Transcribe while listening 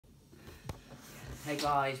Hey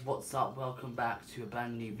guys, what's up? Welcome back to a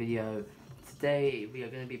brand new video. Today we are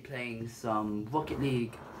going to be playing some Rocket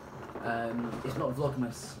League. It's not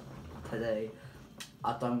Vlogmas today.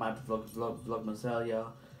 I've done my Vlogmas earlier.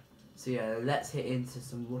 So yeah, let's hit into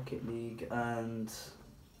some Rocket League, and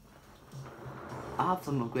I have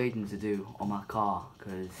some upgrading to do on my car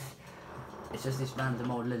because it's just this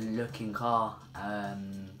random old little looking car.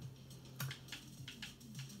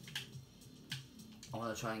 I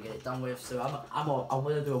want to try and get it done with, so I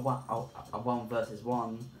want to do a one versus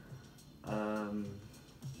one.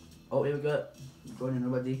 Oh, here we go. I'm joining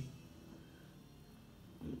already.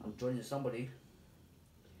 I'm joining somebody.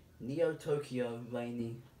 Neo Tokyo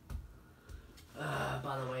Rainy.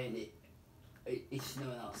 By the way, it's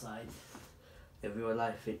snowing outside. In real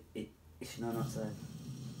life, it's snowing outside.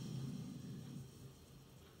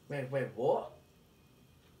 Wait, what?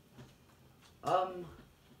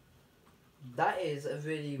 That is a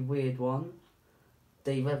really weird one.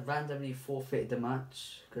 They randomly forfeited the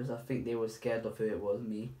match because I think they were scared of who it was,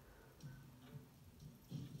 me.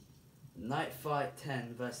 Night Fight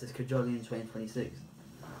 10 versus Kajoli in 2026.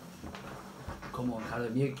 Come on,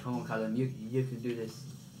 Callum, you can do this.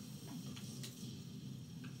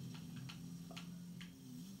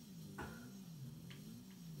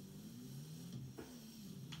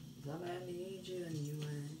 I need you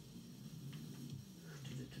anyway.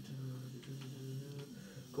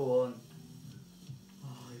 Go on.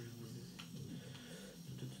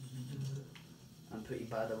 I'm pretty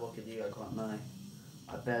bad at Rocket League, I can't lie.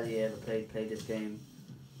 I barely ever played this game.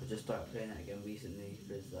 I just started playing it again recently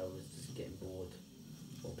because I was just getting bored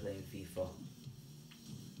or playing FIFA.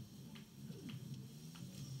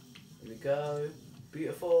 Here we go.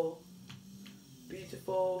 Beautiful.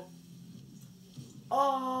 Beautiful.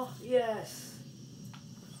 Oh, yes.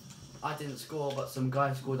 I didn't score, but some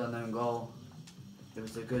guy scored an own goal. It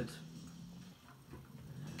was a good.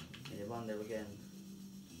 And they run there again.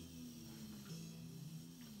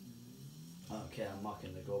 Okay, I'm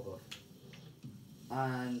marking the goal off.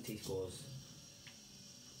 And he scores.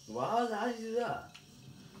 Wow, how did you do that?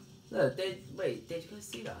 No, did you guys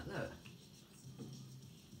see that? No.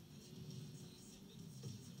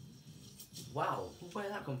 Wow, where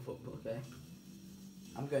did that come from? Okay.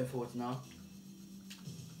 I'm going forward now.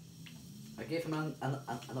 I gave him an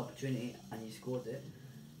opportunity and he scored it.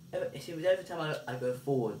 It seems every time I go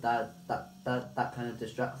forward, that kind of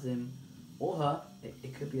distracts him. Or her.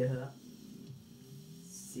 It could be a her.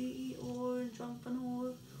 Sea orange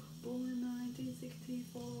entrepreneur, born in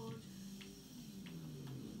 1964.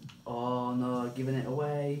 Oh no, giving it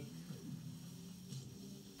away.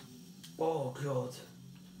 Oh god.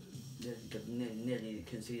 Nearly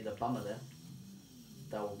conceded a bummer there.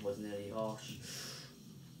 That one was nearly harsh.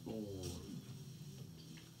 Ooh.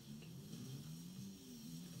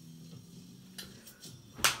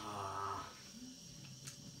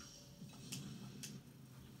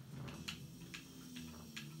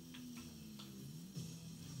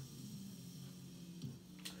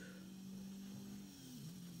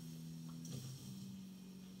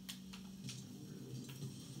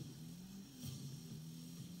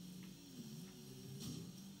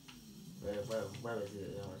 Where is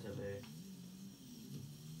it? Oh, it's over here.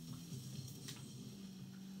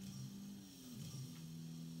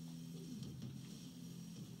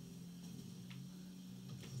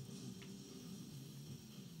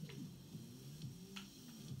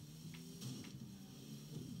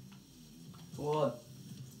 One.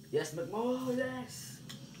 Yes, McMahon, yes!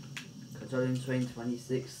 Controlling Train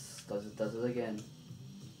 26 does it again.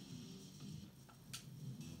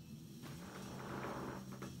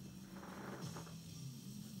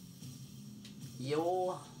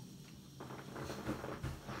 Yo.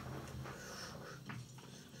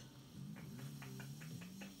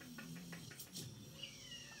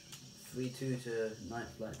 Three two to Night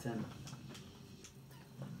Flight 10.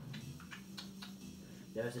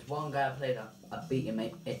 There was this one guy I played, I beat him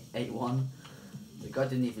 8-1. The guy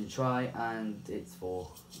didn't even try, and it's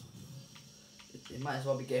 4. It might as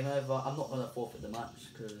well be game over. I'm not going to forfeit the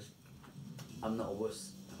match because I'm not a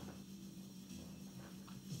wuss.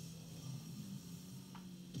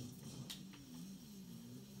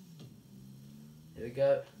 Here we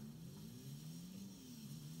go.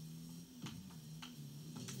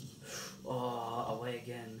 Oh, away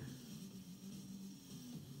again.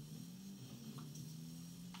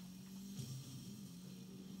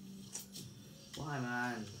 Why,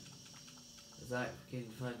 man? There's like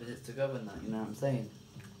 5 minutes to go in that, you know what I'm saying?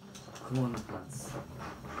 Come on, lads.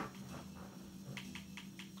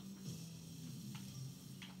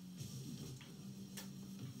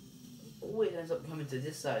 Always ends up coming to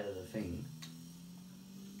this side of the thing.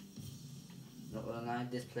 Not gonna lie,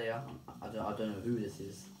 this player, I don't know who this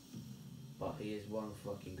is, but he is one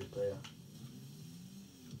fucking good player.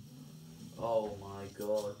 Oh my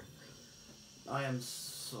god. I am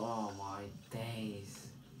so, oh my days.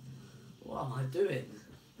 What am I doing?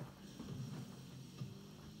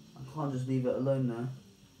 I can't just leave it alone now.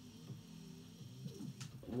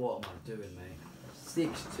 What am I doing, mate?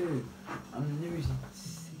 6-2. I'm losing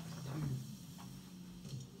 6-2.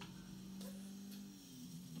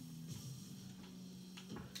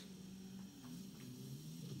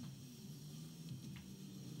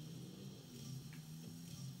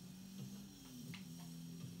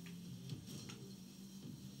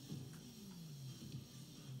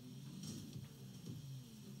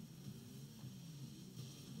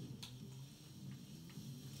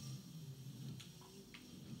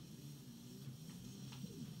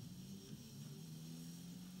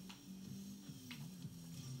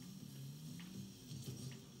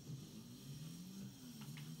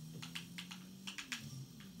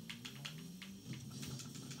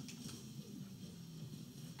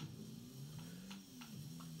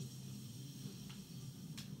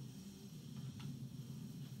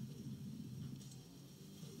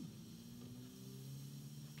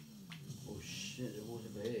 Shit, it was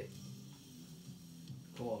over here.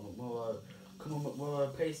 Come on, McMurrow. Come on,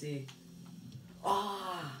 McMurrow. Pacey.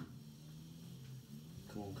 Ah!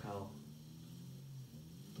 Come on, Cal.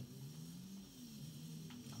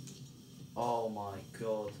 Oh my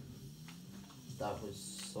god. That was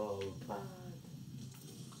so bad.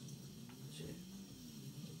 Shit.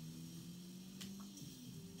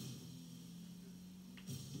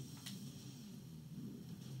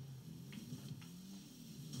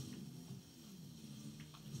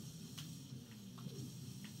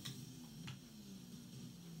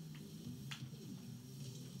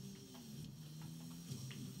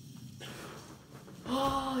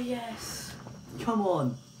 Oh, yes. Come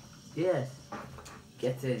on. Yes.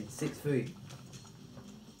 Get in. 6-3.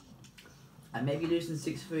 I may be losing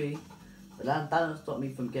 6-3, but that don't stop me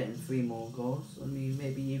from getting 3 more goals. I mean,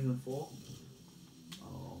 maybe even 4.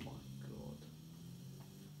 Oh my god.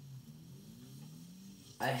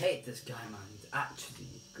 I hate this guy, man. He's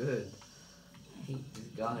actually good. I hate this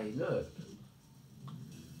guy. Look.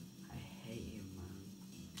 I hate him, man.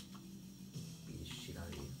 Beat the shit out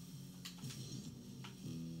of you.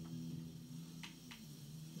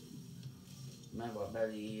 Remember,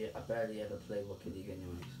 I barely ever play Rocket League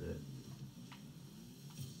anyway, so.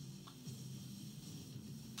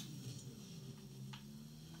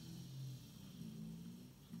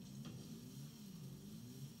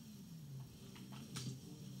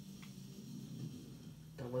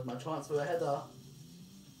 That was my chance for a header.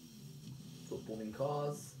 Footballing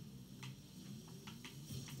cars.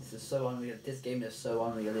 This is so unreal. This game is so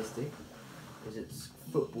unrealistic because it's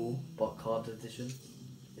football but card edition.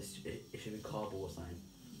 It should be cardboard or something.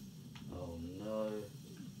 Oh no.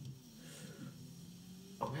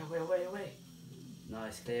 Away.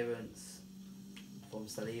 Nice clearance from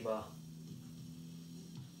Saliba.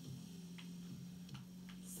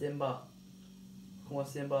 Simba. Come on,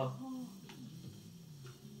 Simba.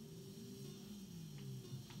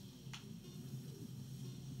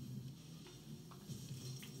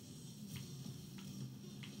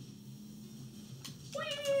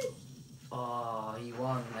 Oh, he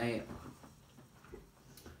won, mate.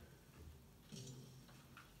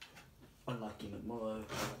 Unlucky McMurrow.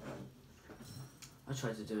 I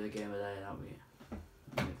tried to do it again today, haven't we?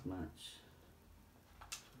 Next match.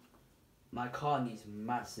 My car needs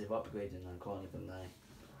massive upgrading, I can't even lie.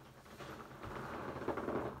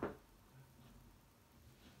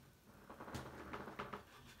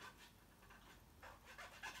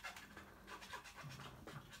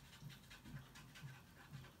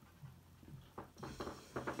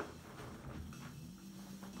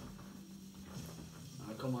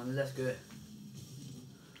 Come on, let's go.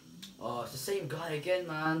 Oh, it's the same guy again,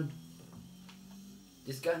 man.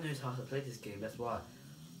 This guy knows how to play this game, that's why.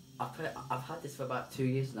 I've had this for about 2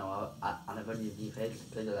 years now, and I've only played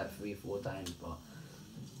it like 3-4 times, but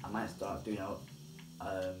I might start doing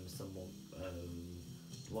some more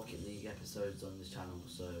Rocket League episodes on this channel,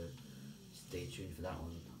 so stay tuned for that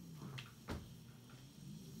one.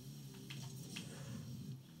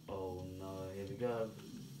 Oh no, here we go.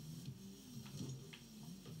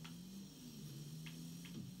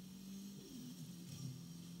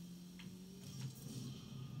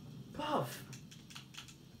 Puff!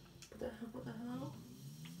 What the hell?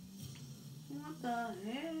 What the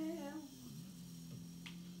hell?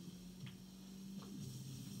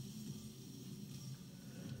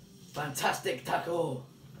 Fantastic tackle!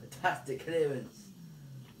 Fantastic clearance.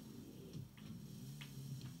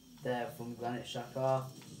 there from Granite Shaka.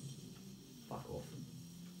 Fuck off.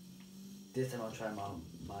 This time I'll try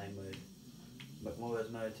my mode.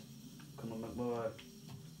 McMurray's mode. Come on, McMurray.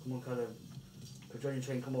 Come on, Callum. Join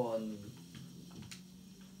train, come on.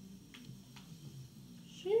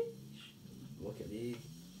 Sheesh. Rocket League.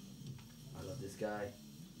 I love this guy.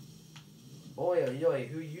 Oi,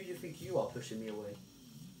 who do you think you are pushing me away?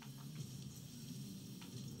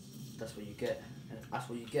 That's what you get. That's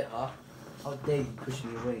what you get, huh? How dare you push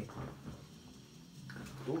me away?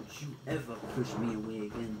 Don't you ever push me away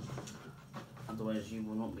again. Otherwise you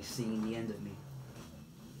will not be seeing the end of me.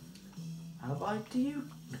 Am I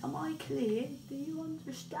clear? Do you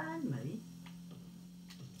understand me?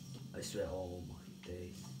 I swear, oh my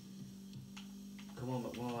days. Come on,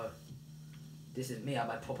 McMurray. This is me at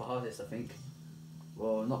my proper hardest, I think.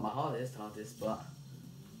 Well, not my hardest, but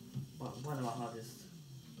one of my hardest.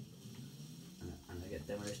 And I get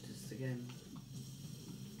demolished again.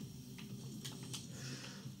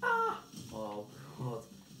 Ah! Oh god.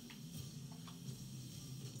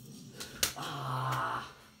 Ah!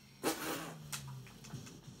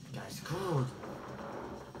 That's good.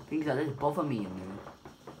 Things like this bother me, you know.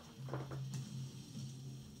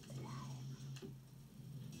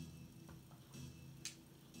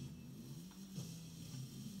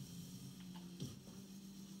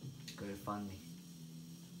 Go find me.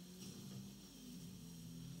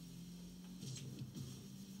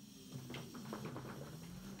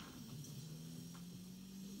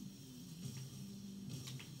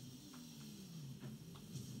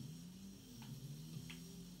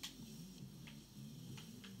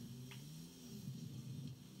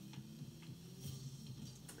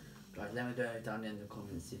 Guys, let me know down in the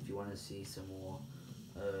comments if you want to see some more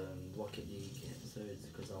Rocket League episodes,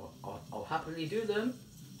 because I'll happily do them.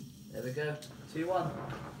 There we go, 2-1.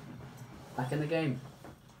 Back in the game.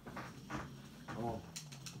 Come on.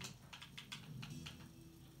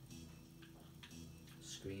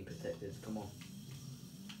 Screen protected, come on.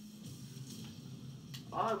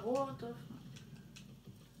 Oh, what the?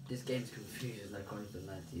 This game's confusing, like, on the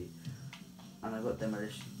 90. And I got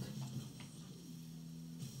demolished.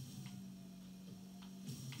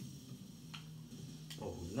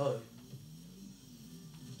 Oh no.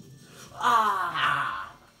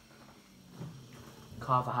 Ah!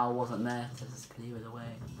 Carvajal wasn't there to just clear it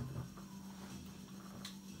away.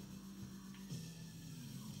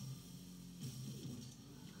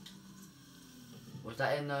 Was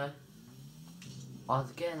that in there? I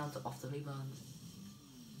was getting off the rebound.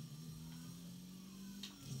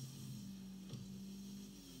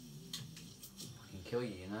 I can kill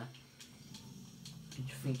you, you know? Who do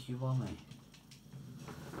you think you are, mate?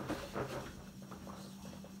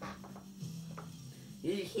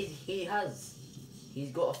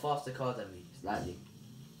 He's got a faster car than me, slightly.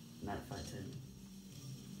 95-10.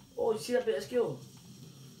 Oh, you see that bit of skill?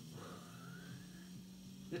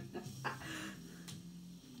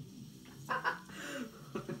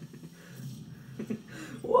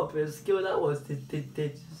 What a bit of skill that was. Did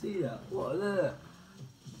you see that? What, look.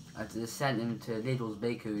 I just sent him to Lidl's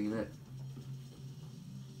bakery, look.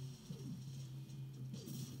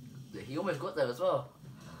 He almost got there as well.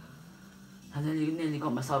 And then you nearly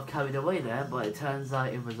got myself carried away there, but it turns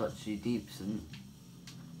out it was actually decent.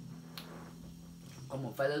 Come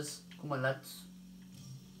on, fellas. Come on, lads.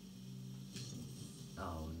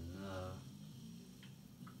 Oh